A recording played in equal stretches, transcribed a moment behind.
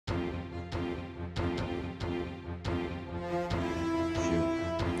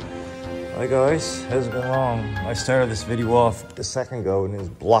Hi guys, hasn't been long. I started this video off a second ago and it was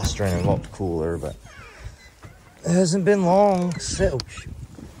blustering and looked cooler, but it hasn't been long since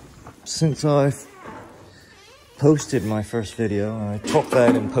I've posted my first video. And I took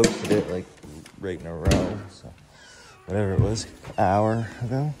that and posted it like right in a row, so whatever it was, an hour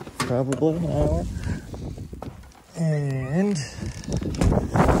ago, probably an hour. And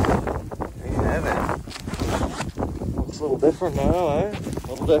there you have it. Looks a little different now, eh? A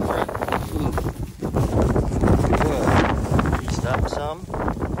little different. Good. Eased up some.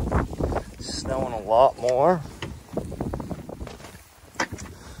 Snowing a lot more.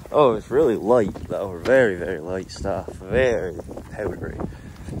 Oh, it's really light though. Very, very light stuff. Very powdery.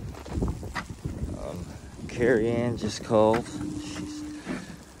 Carrie Ann just called.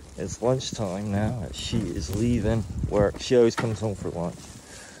 It's lunchtime now. She is leaving work. She always comes home for lunch.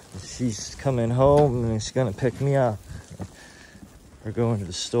 She's coming home and she's gonna pick me up. We're going to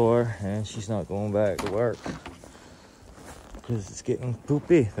the store and she's not going back to work because it's getting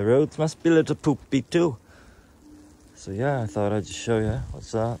poopy. The roads must be a little poopy too. So yeah, I thought I'd just show you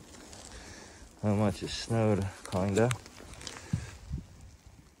what's up. How much it snowed, kinda.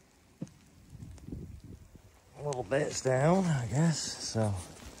 A little bit's down, I guess. So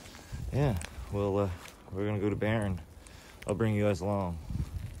yeah, well, we're gonna go to Barron. I'll bring you guys along.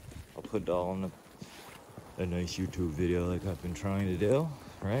 I'll put it all in a nice YouTube video like I've been trying to do,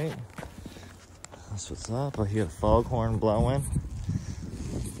 right? That's what's up. I hear the foghorn blowing.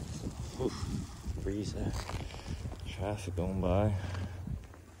 Oof, breeze there. Traffic going by.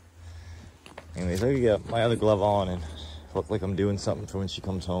 Anyways, I gotta get my other glove on and look like I'm doing something for when she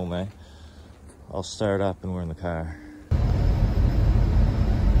comes home, eh? I'll start up and we're in the car.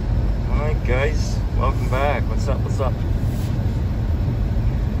 Alright guys, welcome back. What's up, what's up?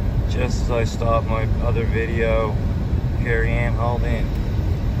 Just as I stopped my other video, Carrie Ann hauled in.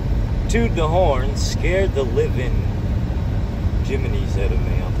 Tooted the horn, scared the living jiminies out of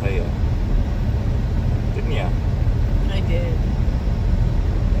me, I'll tell you. Didn't ya? I did.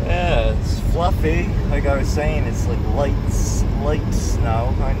 Yeah, it's fluffy. Like I was saying, it's like light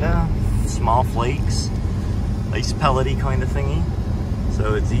snow, kinda. Small flakes. Ice pellety kind of thingy.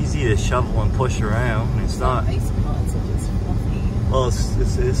 So it's easy to shovel and push around. It's not ice pods, it's just fluffy. Well,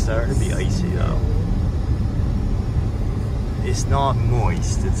 it's starting to be icy though. It's not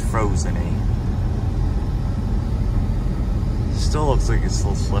moist, it's frozen-y. Still looks like it's a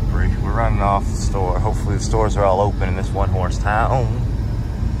little slippery. We're running off the store. Hopefully the stores are all open in this one-horse town.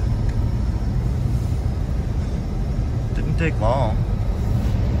 Didn't take long,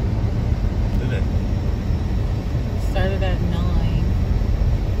 did it? Started at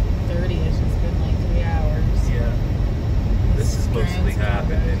 9:30. It's just been like 3 hours. Yeah. This is mostly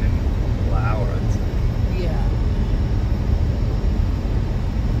happening in a couple hours. Yeah.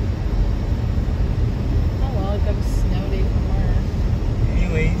 Oh well, I got a snow day from work.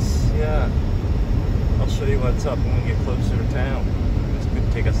 Anyways, yeah. I'll show you what's up when we get closer to town. It's going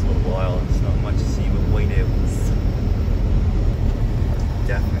to take us a little while. There's not much to see but white hills.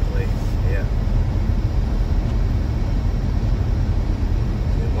 Definitely, yeah.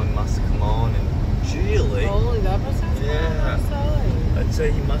 One must have come on and really. Holy, that person's yeah. outside. I'd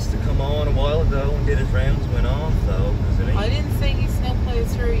say he must have come on a while ago and did his rounds, went off though. It ain't... I didn't think he snowplayed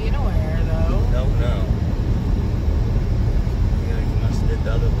through you know where though. No. Yeah, he must have did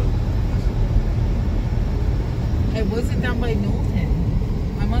the other loop. It wasn't down by Knowlton.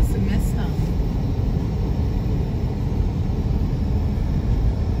 I must have missed them.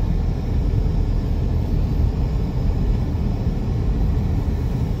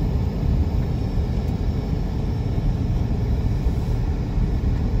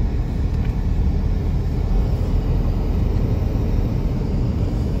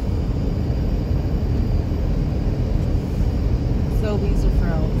 Sobeys or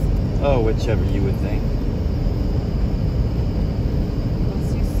frills? Oh, whichever you would think. Let's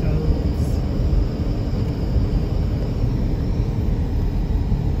do Sobes.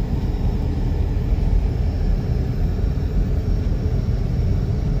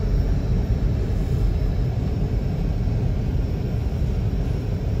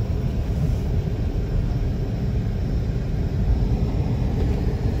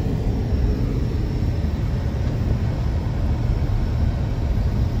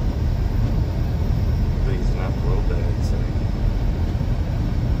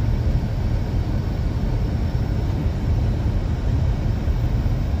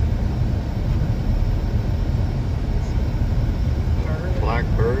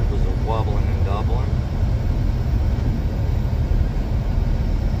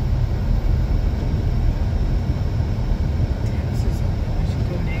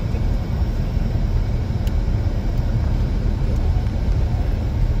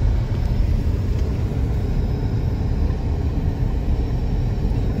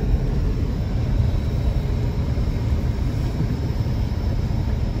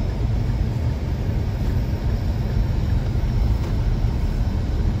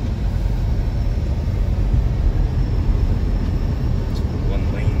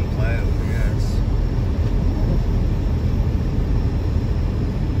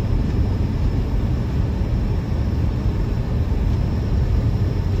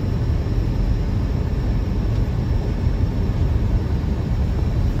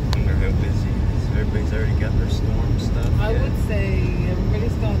 already got their storm stuff? I would say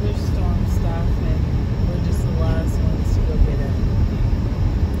everybody's got their storm stuff, and we're just the last ones to go get it.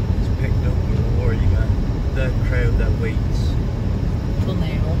 It's picked up more. You got that crowd that waits. Till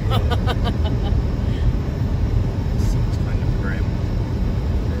now. Seems kind of grim.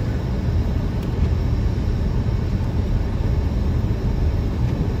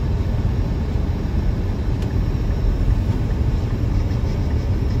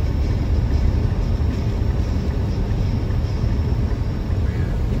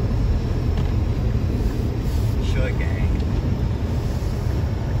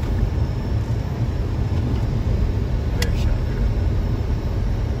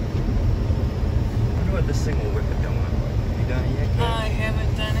 This thing will whip it down. Have you done it yet? I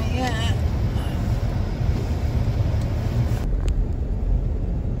haven't done it yet.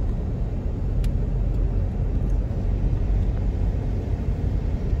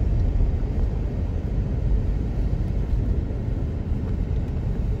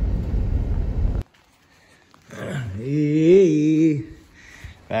 Hey,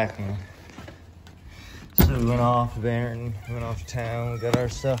 back in. So we went off to Barron, went off to town, we got our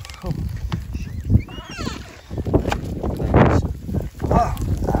stuff. Oh. Oh,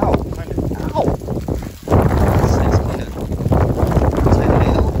 ow, kind of, ow. This thing's kind of, what's that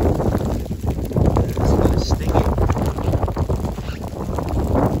hail? It's kind of stinging.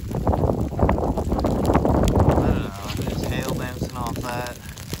 I don't know, there's hail bouncing off that.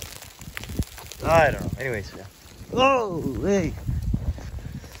 I don't know, anyways, yeah. Oh, hey.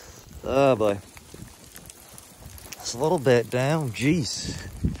 Oh boy. It's a little bit down, jeez.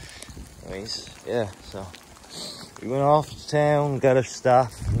 Anyways, yeah, so. We went off to town, got our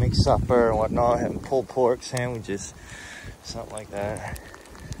stuff, make supper and whatnot, having pulled pork sandwiches, something like that.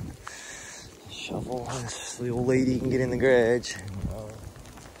 Shovel, so the old lady can get in the garage.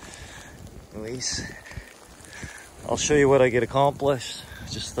 Anyways, I'll show you what I get accomplished.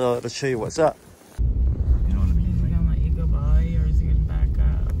 Just thought I'd show you what's up. You know what I mean? Is he gonna let you go by, or is he gonna back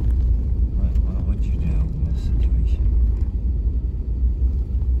up? What would you do in this situation?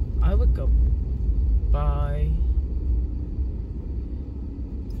 I would go by.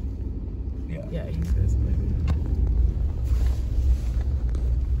 Yeah, he's this way.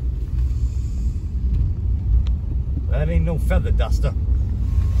 That ain't no feather duster.